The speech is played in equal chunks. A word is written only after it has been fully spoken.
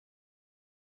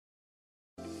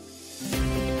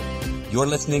You're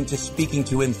listening to Speaking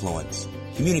to Influence,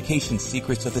 communication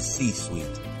secrets of the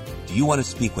C-suite. Do you want to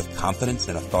speak with confidence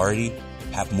and authority,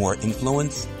 have more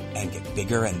influence, and get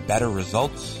bigger and better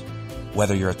results?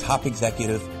 Whether you're a top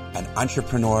executive, an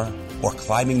entrepreneur, or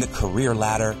climbing the career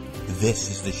ladder, this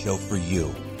is the show for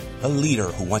you. A leader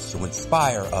who wants to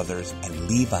inspire others and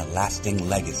leave a lasting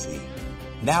legacy.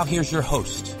 Now here's your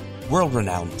host,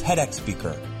 world-renowned TEDx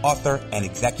speaker, author, and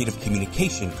executive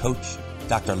communication coach,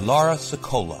 Dr. Laura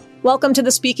Sicola. Welcome to the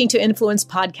Speaking to Influence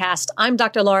podcast. I'm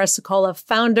Dr. Laura Sicola,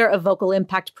 founder of Vocal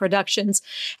Impact Productions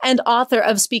and author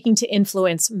of Speaking to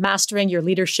Influence, Mastering Your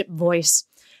Leadership Voice.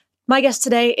 My guest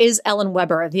today is Ellen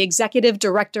Weber, the Executive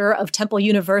Director of Temple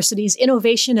University's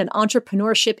Innovation and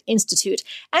Entrepreneurship Institute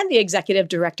and the Executive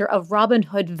Director of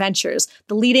Robinhood Ventures,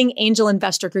 the leading angel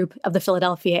investor group of the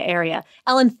Philadelphia area.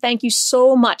 Ellen, thank you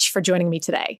so much for joining me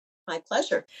today. My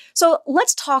pleasure. So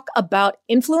let's talk about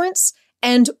influence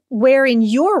and where in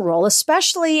your role,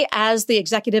 especially as the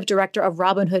Executive Director of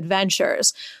Robinhood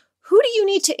Ventures, who do you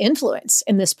need to influence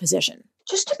in this position?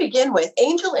 Just to begin with,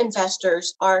 angel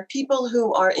investors are people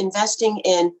who are investing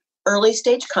in early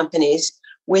stage companies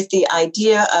with the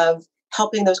idea of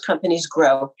helping those companies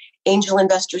grow. Angel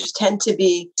investors tend to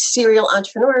be serial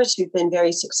entrepreneurs who've been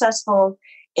very successful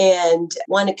and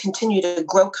want to continue to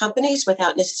grow companies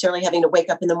without necessarily having to wake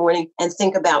up in the morning and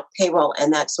think about payroll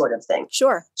and that sort of thing.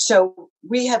 Sure. So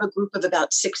we have a group of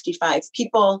about 65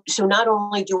 people. So not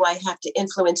only do I have to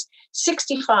influence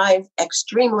 65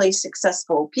 extremely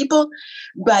successful people,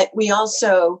 but we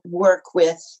also work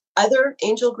with other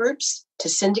angel groups to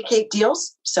syndicate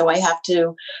deals. So I have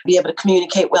to be able to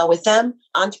communicate well with them,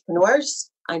 entrepreneurs.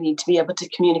 I need to be able to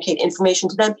communicate information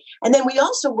to them. And then we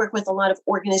also work with a lot of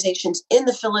organizations in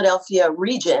the Philadelphia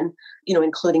region,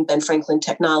 including Ben Franklin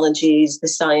Technologies, the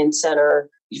Science Center,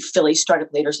 Philly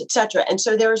Startup Leaders, et cetera. And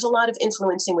so there's a lot of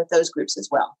influencing with those groups as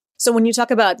well. So when you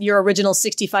talk about your original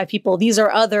 65 people, these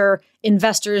are other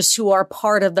investors who are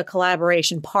part of the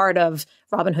collaboration, part of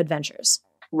Robinhood Ventures.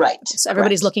 Right. So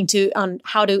everybody's looking on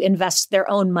how to invest their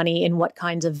own money in what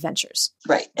kinds of ventures.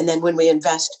 Right. And then when we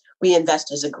invest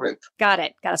as a group. Got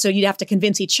it. So you'd have to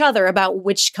convince each other about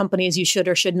which companies you should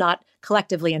or should not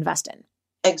collectively invest in.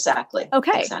 Exactly.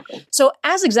 Okay. Exactly. So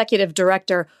as executive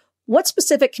director, what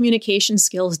specific communication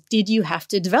skills did you have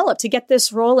to develop to get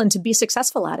this role and to be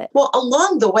successful at it? Well,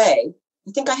 along the way,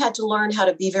 I think I had to learn how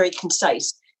to be very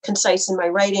concise in my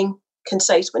writing,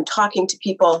 concise when talking to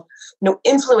people.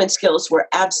 Influence skills were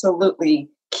absolutely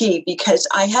key because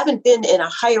I haven't been in a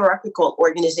hierarchical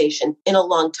organization in a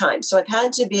long time. So I've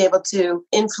had to be able to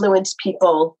influence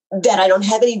people that I don't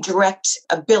have any direct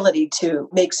ability to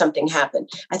make something happen.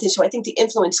 I think the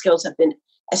influence skills have been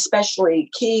especially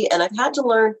key. And I've had to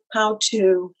learn how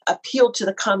to appeal to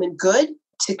the common good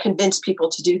to convince people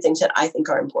to do things that I think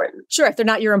are important. Sure. If they're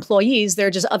not your employees,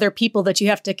 they're just other people that you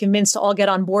have to convince to all get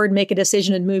on board, make a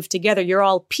decision, and move together. You're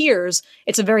all peers.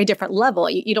 It's a very different level.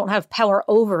 You don't have power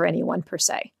over anyone per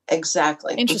se.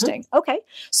 Exactly. Interesting. Mm-hmm. Okay.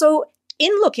 So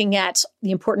in looking at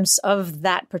the importance of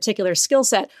that particular skill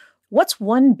set, what's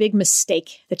one big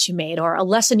mistake that you made or a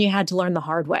lesson you had to learn the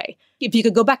hard way? If you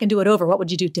could go back and do it over, what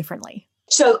would you do differently?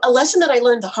 So a lesson that I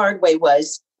learned the hard way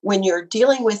was when you're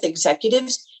dealing with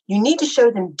executives, you need to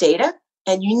show them data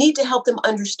and you need to help them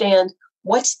understand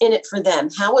what's in it for them.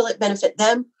 How will it benefit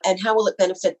them and how will it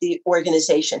benefit the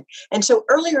organization? And so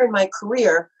earlier in my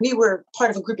career, we were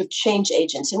part of a group of change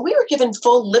agents and we were given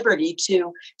full liberty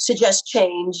to suggest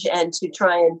change and to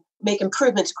try and make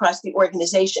improvements across the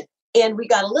organization. And we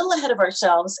got a little ahead of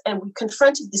ourselves and we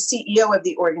confronted the CEO of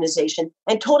the organization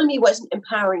and told him he wasn't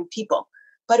empowering people.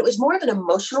 But it was more of an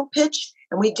emotional pitch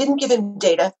and we didn't give him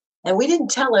data and we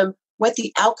didn't tell him what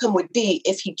the outcome would be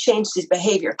if he changed his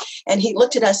behavior. And he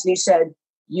looked at us and he said,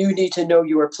 "You need to know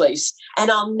your place."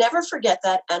 And I'll never forget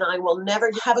that. And I will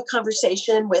never have a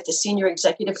conversation with a senior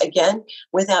executive again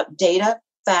without data,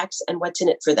 facts, and what's in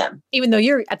it for them. Even though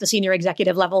you're at the senior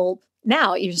executive level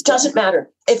now, you just doesn't matter.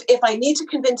 If I need to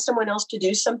convince someone else to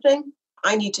do something,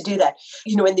 I need to do that.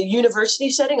 In the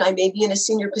university setting, I may be in a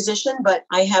senior position, but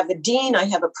I have a dean, I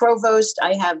have a provost,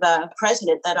 I have a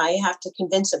president that I have to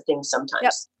convince of things sometimes.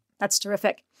 Yep. That's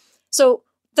terrific. So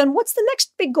then what's the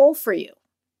next big goal for you?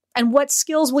 And what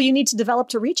skills will you need to develop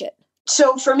to reach it?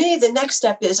 So for me, the next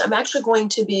step is I'm actually going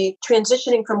to be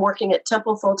transitioning from working at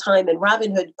Temple full-time and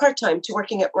Robinhood part-time to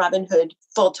working at Robinhood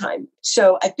full-time.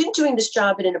 So I've been doing this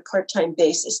job in a part-time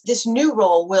basis. This new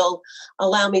role will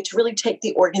allow me to really take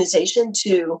the organization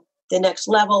to the next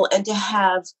level and to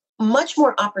have much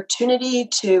more opportunity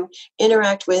to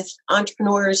interact with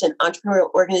entrepreneurs and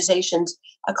entrepreneurial organizations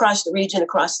across the region,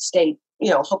 across the state,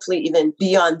 hopefully even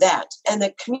beyond that. And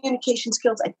the communication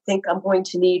skills I think I'm going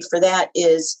to need for that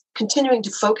is continuing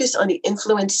to focus on the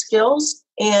influence skills.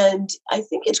 And I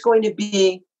think it's going to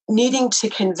be needing to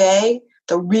convey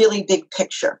the really big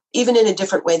picture, even in a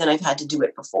different way than I've had to do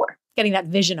it before. Getting that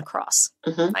vision across.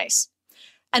 Mm-hmm. Nice.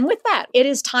 And with that, it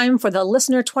is time for the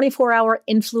Listener 24-Hour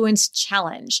Influence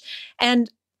Challenge. And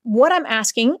what I'm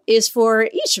asking is for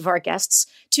each of our guests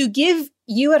to give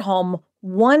you at home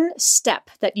one step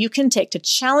that you can take to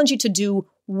challenge you to do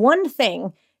one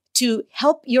thing to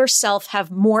help yourself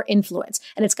have more influence.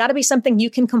 And it's got to be something you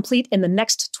can complete in the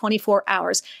next 24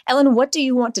 hours. Ellen, what do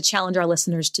you want to challenge our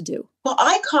listeners to do? Well,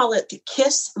 I call it the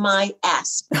Kiss My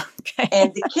Ask. Okay.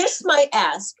 And the Kiss My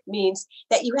Ask means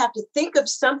that you have to think of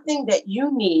something that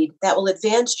you need that will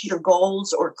advance your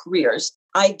goals or careers.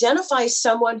 Identify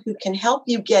someone who can help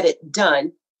you get it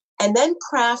done, and then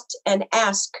craft an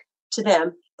ask to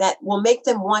them that will make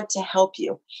them want to help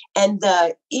you. And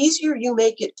the easier you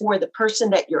make it for the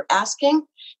person that you're asking,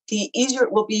 the easier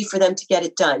it will be for them to get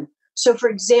it done. So for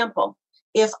example,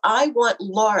 if I want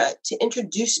Laura to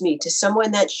introduce me to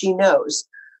someone that she knows,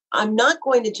 I'm not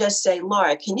going to just say,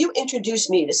 Laura, can you introduce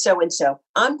me to so-and-so?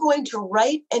 I'm going to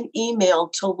write an email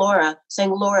to Laura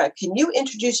saying, Laura, can you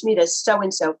introduce me to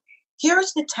so-and-so?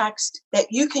 Here's the text that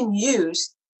you can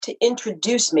use to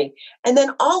introduce me. And then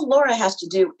all Laura has to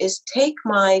do is take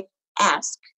my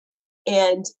ask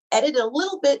and edit a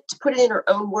little bit to put it in her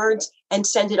own words and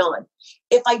send it on.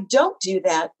 If I don't do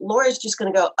that, Laura's just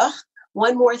going to go,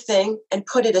 one more thing and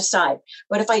put it aside.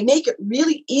 But if I make it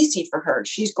really easy for her,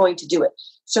 she's going to do it.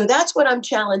 So that's what I'm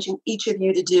challenging each of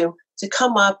you to do, to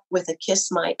come up with a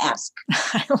Kiss My Ask.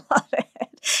 I love it.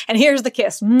 And here's the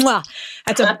kiss. Mwah.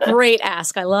 That's a great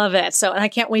ask. I love it. So, and I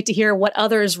can't wait to hear what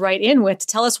others write in with to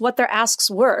tell us what their asks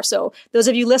were. So those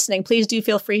of you listening, please do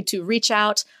feel free to reach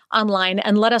out online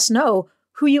and let us know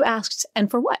who you asked and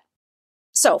for what.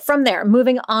 So from there,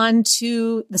 moving on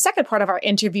to the second part of our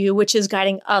interview, which is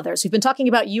guiding others. We've been talking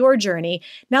about your journey.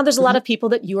 Now there's a lot of people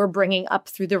that you are bringing up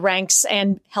through the ranks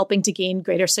and helping to gain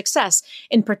greater success,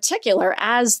 in particular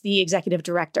as the executive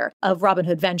director of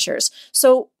Robinhood Ventures.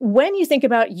 So when you think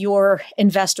about your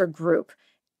investor group,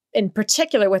 in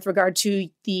particular with regard to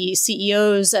the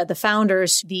CEOs, the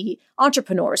founders, the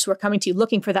entrepreneurs who are coming to you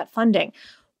looking for that funding,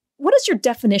 what is your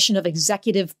definition of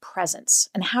executive presence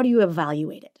and how do you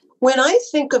evaluate it? When I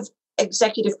think of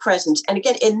executive presence, and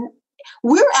again,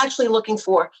 we're actually looking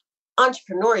for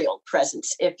entrepreneurial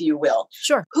presence, if you will.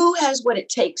 Sure. Who has what it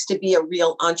takes to be a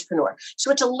real entrepreneur? So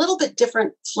it's a little bit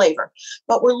different flavor,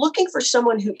 but we're looking for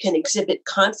someone who can exhibit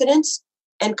confidence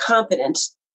and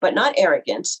competence, but not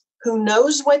arrogance, who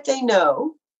knows what they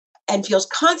know and feels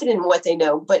confident in what they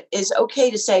know, but is okay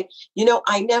to say,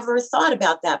 I never thought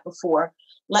about that before.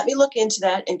 Let me look into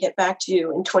that and get back to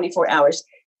you in 24 hours.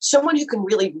 Someone who can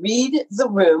really read the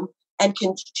room and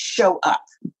can show up.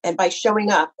 And by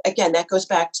showing up, again, that goes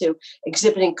back to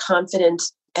exhibiting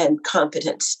confidence and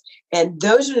competence. And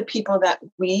those are the people that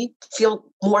we feel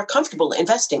more comfortable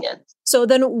investing in. So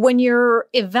then when you're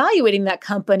evaluating that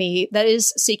company that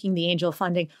is seeking the angel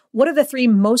funding, what are the three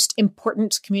most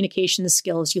important communication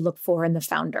skills you look for in the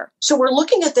founder? So we're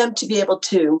looking at them to be able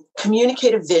to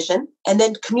communicate a vision and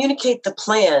then communicate the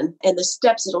plan and the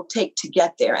steps it'll take to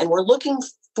get there. And we're looking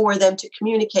for them to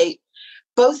communicate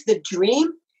both the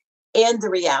dream and the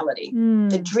reality.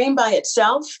 The dream by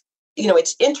itself,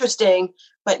 it's interesting,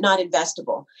 but not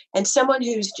investable. And someone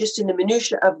who's just in the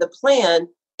minutia of the plan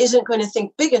isn't going to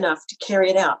think big enough to carry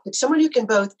it out. But someone who can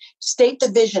both state the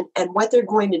vision and what they're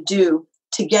going to do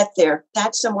to get there,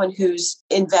 that's someone who's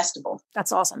investable.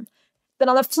 That's awesome. Then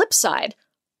on the flip side,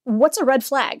 what's a red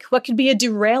flag? What could be a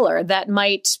derailer that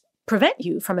might prevent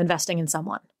you from investing in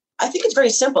someone? I think it's very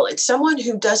simple. It's someone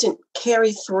who doesn't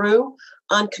carry through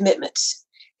on commitments.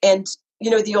 And,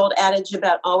 the old adage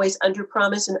about always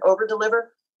underpromise and overdeliver,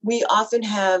 we often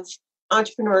have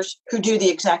entrepreneurs who do the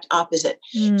exact opposite.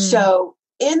 So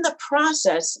in the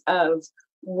process of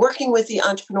working with the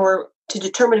entrepreneur to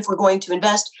determine if we're going to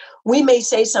invest, we may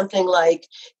say something like,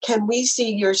 can we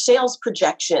see your sales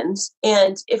projections?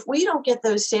 And if we don't get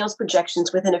those sales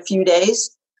projections within a few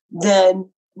days, then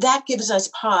that gives us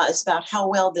pause about how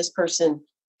well this person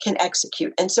can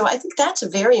execute. And so I think that's a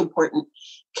very important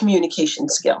communication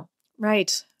skill.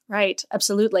 Right.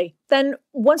 Absolutely. Then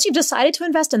once you've decided to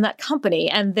invest in that company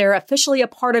and they're officially a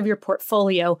part of your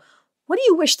portfolio, what do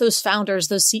you wish those founders,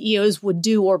 those CEOs would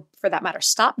do, or for that matter,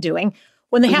 stop doing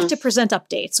when they have to present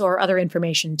updates or other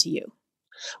information to you?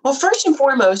 Well, first and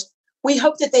foremost, we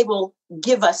hope that they will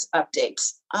give us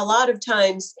updates. A lot of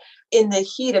times in the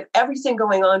heat of everything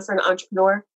going on for an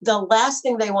entrepreneur, the last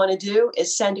thing they want to do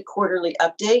is send a quarterly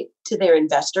update to their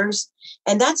investors.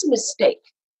 And that's a mistake,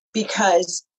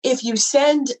 because if you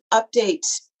send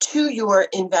updates to your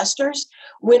investors,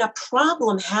 when a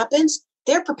problem happens,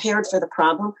 they're prepared for the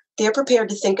problem. They're prepared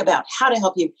to think about how to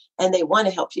help you, and they want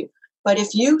to help you. But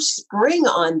if you spring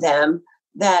on them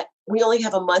that we only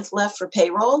have a month left for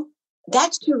payroll,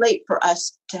 that's too late for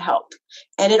us to help.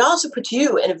 And it also puts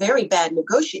you in a very bad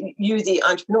you, the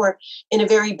entrepreneur, in a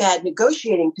very bad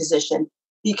negotiating position,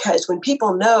 because when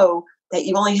people know that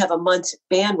you only have a month's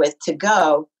bandwidth to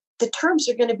go, the terms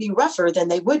are going to be rougher than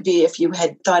they would be if you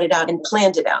had thought it out and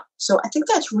planned it out. So I think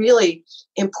that's really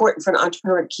important for an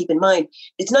entrepreneur to keep in mind.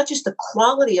 It's not just the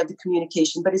quality of the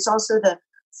communication, but it's also the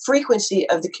frequency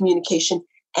of the communication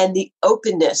and the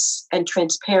openness and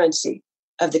transparency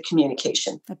of the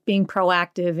communication. Being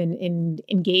proactive in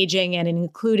engaging and in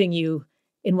including you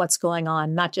in what's going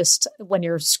on, not just when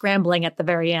you're scrambling at the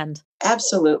very end.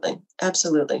 Absolutely.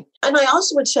 Absolutely. And I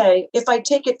also would say, if I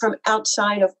take it from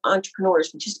outside of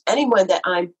entrepreneurs, which is anyone that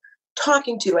I'm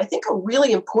talking to, I think a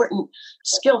really important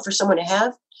skill for someone to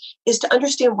have is to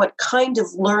understand what kind of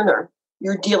learner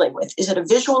you're dealing with. Is it a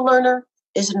visual learner?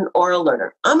 Is it an oral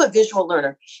learner? I'm a visual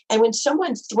learner. And when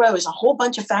someone throws a whole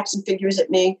bunch of facts and figures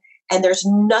at me and there's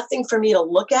nothing for me to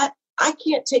look at, I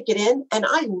can't take it in and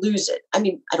I lose it. I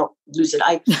mean, I don't lose it.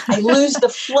 I lose the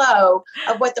flow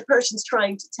of what the person's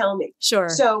trying to tell me. Sure.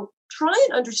 So try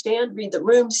and understand, read the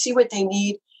room, see what they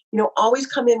need. Always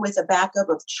come in with a backup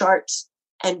of charts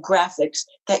and graphics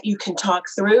that you can talk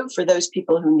through for those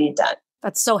people who need that.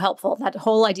 That's so helpful. That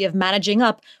whole idea of managing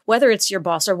up, whether it's your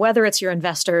boss or whether it's your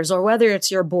investors or whether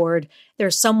it's your board,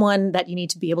 there's someone that you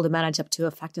need to be able to manage up to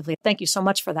effectively. Thank you so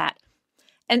much for that.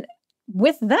 And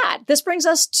with that, this brings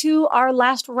us to our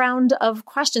last round of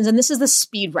questions, and this is the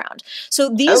speed round. So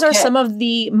these are some of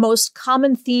the most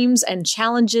common themes and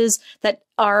challenges that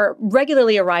are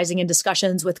regularly arising in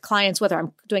discussions with clients, whether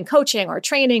I'm doing coaching or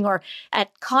training or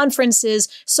at conferences.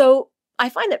 So I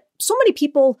find that so many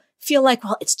people feel like,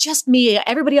 well, it's just me.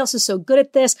 Everybody else is so good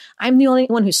at this. I'm the only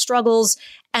one who struggles.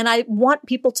 And I want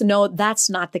people to know that's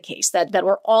not the case, that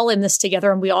we're all in this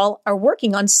together and we all are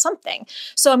working on something.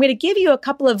 So I'm going to give you a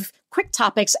couple of quick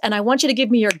topics, and I want you to give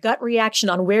me your gut reaction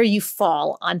on where you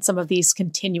fall on some of these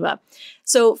continua.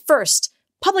 So first,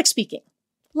 public speaking.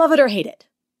 Love it or hate it?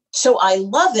 So I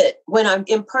love it when I'm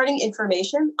imparting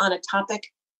information on a topic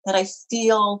that I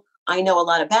feel I know a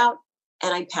lot about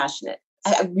and I'm passionate.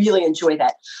 I really enjoy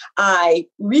that. I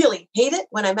really hate it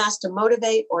when I'm asked to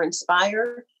motivate or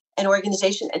inspire an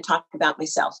organization and talk about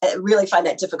myself. I really find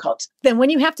that difficult. Then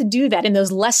when you have to do that in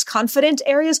those less confident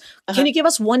areas, can you give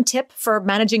us one tip for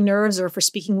managing nerves or for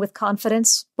speaking with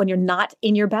confidence when you're not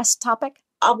in your best topic?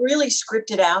 I'll really script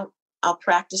it out. I'll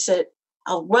practice it.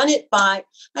 I'll run it by,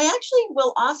 I actually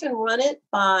will often run it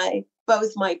by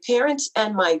both my parents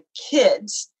and my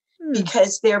kids,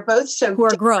 because they're both so who are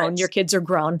different. Grown. Your kids are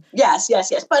grown. Yes.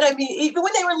 But I mean, even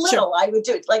when they were little, I would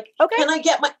do it. Like, can I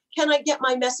get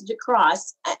my message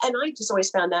across? And I just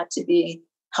always found that to be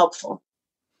helpful.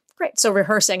 Great. So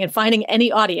rehearsing and finding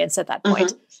any audience at that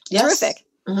point. Yes. Terrific.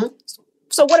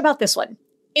 So what about this one?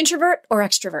 Introvert or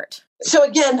extrovert? So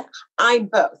again, I'm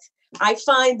both. I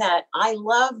find that I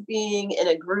love being in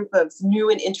a group of new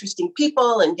and interesting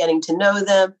people and getting to know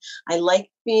them. I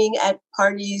like being at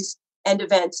parties and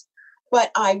events. But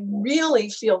I really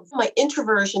feel my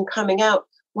introversion coming out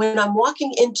when I'm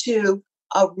walking into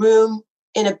a room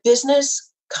in a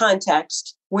business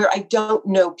context where I don't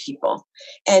know people.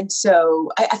 And so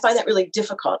I find that really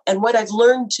difficult. And what I've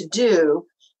learned to do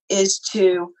is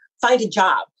to find a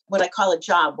job, what I call a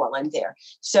job while I'm there.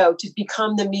 So to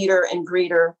become the meter and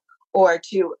greeter, or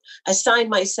to assign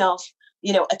myself,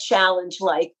 a challenge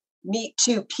like meet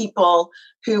two people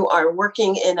who are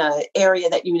working in an area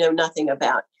that you know nothing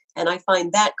about. And I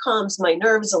find that calms my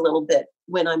nerves a little bit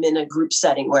when I'm in a group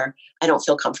setting where I don't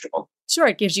feel comfortable. Sure.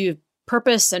 It gives you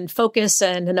purpose and focus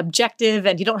and an objective,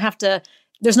 and you don't have to,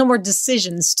 there's no more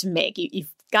decisions to make.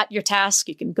 You've got your task.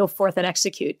 You can go forth and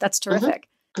execute. That's terrific.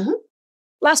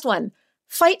 Last one,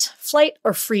 fight, flight,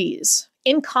 or freeze.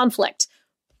 In conflict,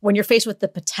 when you're faced with the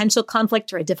potential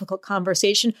conflict or a difficult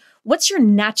conversation, what's your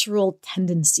natural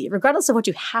tendency, regardless of what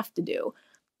you have to do?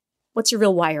 What's your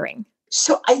real wiring?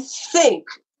 So I think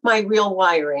my real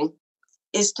wiring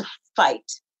is to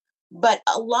fight. But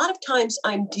a lot of times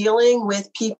I'm dealing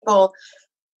with people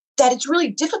that it's really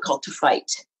difficult to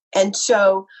fight. And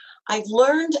so I've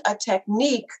learned a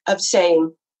technique of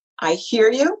saying, I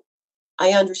hear you,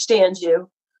 I understand you,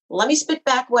 let me spit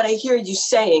back what I hear you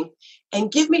saying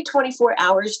and give me 24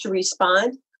 hours to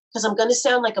respond, because I'm going to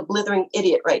sound like a blithering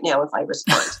idiot right now if I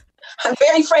respond. I'm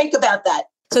very frank about that.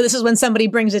 So this is when somebody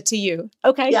brings it to you.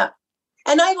 Okay. Yeah.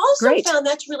 And I've also Great. found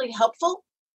that's really helpful.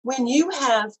 When you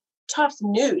have tough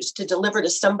news to deliver to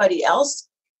somebody else,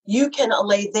 you can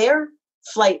allay their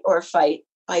flight or fight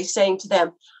by saying to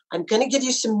them, I'm going to give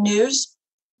you some news.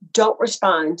 Don't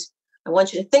respond. I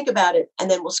want you to think about it,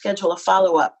 and then we'll schedule a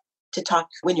follow-up to talk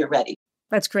when you're ready.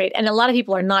 That's great. And a lot of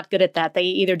people are not good at that. They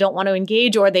either don't want to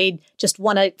engage or they just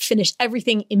want to finish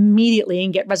everything immediately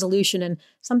and get resolution. And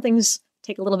some things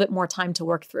take a little bit more time to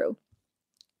work through.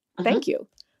 Mm-hmm. Thank you.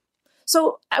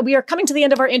 So we are coming to the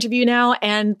end of our interview now.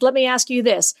 And let me ask you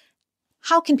this.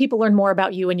 How can people learn more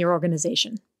about you and your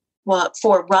organization? Well,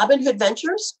 for Robin Hood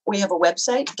Ventures, we have a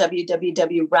website,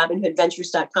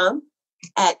 www.robinhoodventures.com.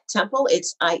 At Temple,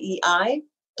 it's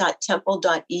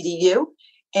iei.temple.edu.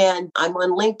 And I'm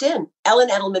on LinkedIn, Ellen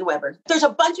Edelman Weber. There's a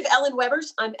bunch of Ellen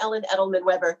Webers. I'm Ellen Edelman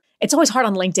Weber. It's always hard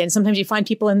on LinkedIn. Sometimes you find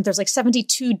people and there's like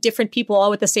 72 different people all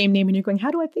with the same name. And you're going, how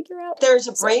do I figure out? There's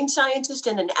a brain scientist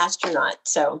and an astronaut.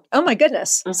 So, oh my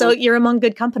goodness. Mm-hmm. So you're among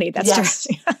good company. That's yes.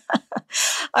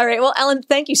 All right. Well, Ellen,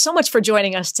 thank you so much for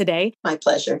joining us today. My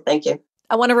pleasure. Thank you.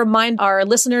 I want to remind our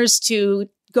listeners to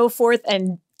go forth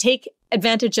and take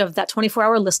advantage of that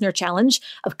 24-hour listener challenge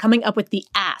of coming up with the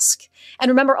ask. And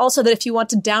remember also that if you want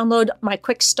to download my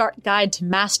quick start guide to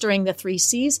mastering the 3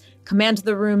 C's, command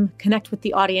the room, connect with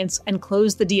the audience, and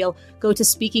close the deal, go to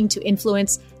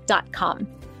speakingtoinfluence.com.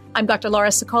 I'm Dr. Laura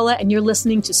Sicola, and you're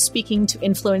listening to Speaking to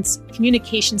Influence,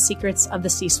 Communication Secrets of the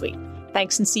C-Suite.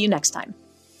 Thanks, and see you next time.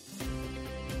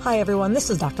 Hi, everyone.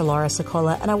 This is Dr. Laura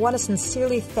Sicola, and I want to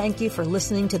sincerely thank you for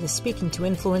listening to the Speaking to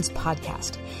Influence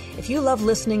podcast. If you love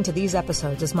listening to these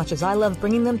episodes as much as I love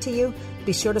bringing them to you,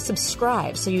 be sure to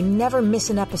subscribe so you never miss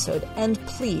an episode. And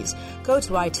please go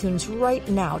to iTunes right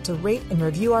now to rate and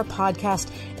review our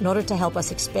podcast in order to help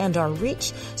us expand our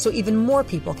reach so even more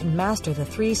people can master the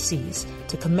 3 C's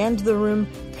to command the room,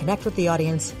 connect with the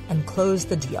audience, and close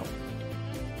the deal.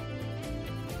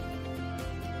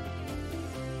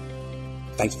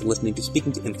 Thanks for listening to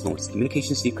Speaking to Influence,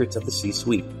 Communication Secrets of the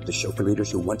C-Suite, the show for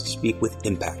leaders who want to speak with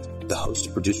impact. The hosts,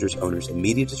 producers, owners, and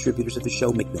media distributors of the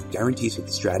show make no guarantees that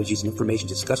the strategies and information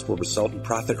discussed will result in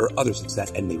profit or other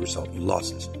success and may result in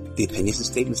losses. The opinions and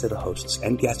statements of the hosts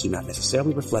and guests do not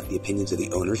necessarily reflect the opinions of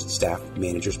the owners, staff,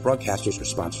 managers, broadcasters, or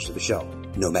sponsors of the show.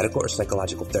 No medical or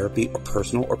psychological therapy or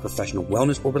personal or professional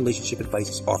wellness or relationship advice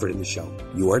is offered in the show.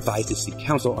 You are advised to seek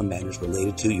counsel on matters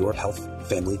related to your health,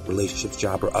 family, relationships,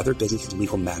 job, or other business and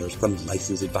legal matters from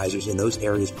licensed advisors in those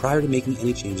areas prior to making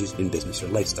any changes in business or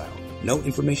lifestyle. No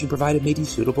information provided may be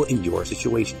suitable in your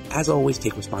situation. As always,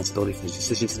 take responsibility for the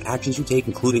decisions and actions you take,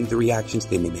 including the reactions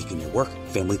they may make in your work,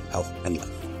 family, health, and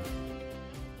life.